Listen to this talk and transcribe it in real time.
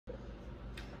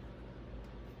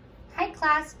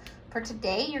class. For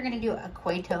today, you're gonna do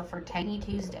Equato for Tiny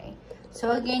Tuesday.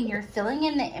 So again, you're filling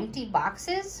in the empty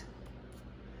boxes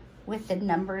with the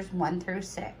numbers 1 through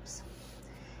 6.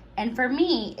 And for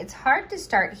me, it's hard to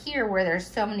start here where there's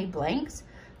so many blanks.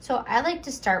 So I like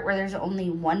to start where there's only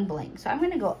one blank. So I'm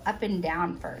gonna go up and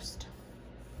down first.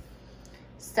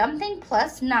 Something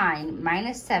plus 9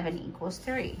 minus 7 equals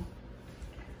 3.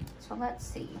 So let's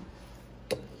see.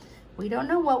 We don't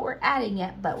know what we're adding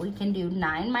yet, but we can do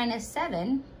 9 minus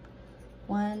 7.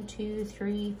 1, 2,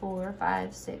 3, 4,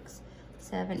 5, 6,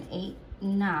 7, 8,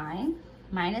 9.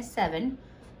 Minus 7.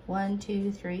 1,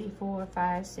 2, 3, 4,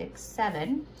 5, 6,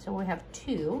 7. So we have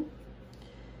 2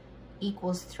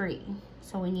 equals 3.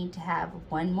 So we need to have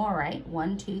one more, right?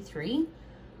 1, 2, 3.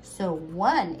 So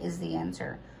 1 is the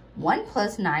answer. 1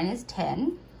 plus 9 is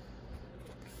 10.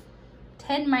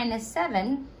 10 minus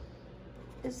 7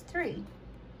 is 3.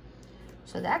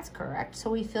 So that's correct. So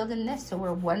we filled in this, so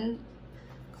we're 1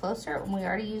 closer, and we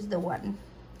already used the 1.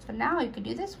 So now we could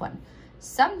do this one.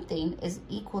 Something is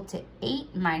equal to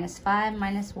 8 minus 5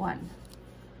 minus 1.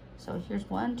 So here's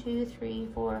 1, 2, 3,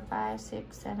 4, 5,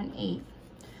 6, 7, 8.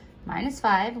 Minus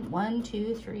 5, 1,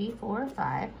 2, 3, 4,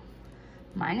 5.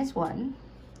 Minus 1.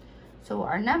 So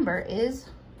our number is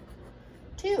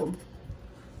 2.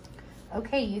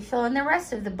 Okay, you fill in the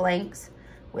rest of the blanks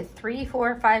with 3,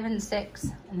 4, 5, and 6,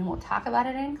 and then we'll talk about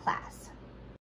it in class.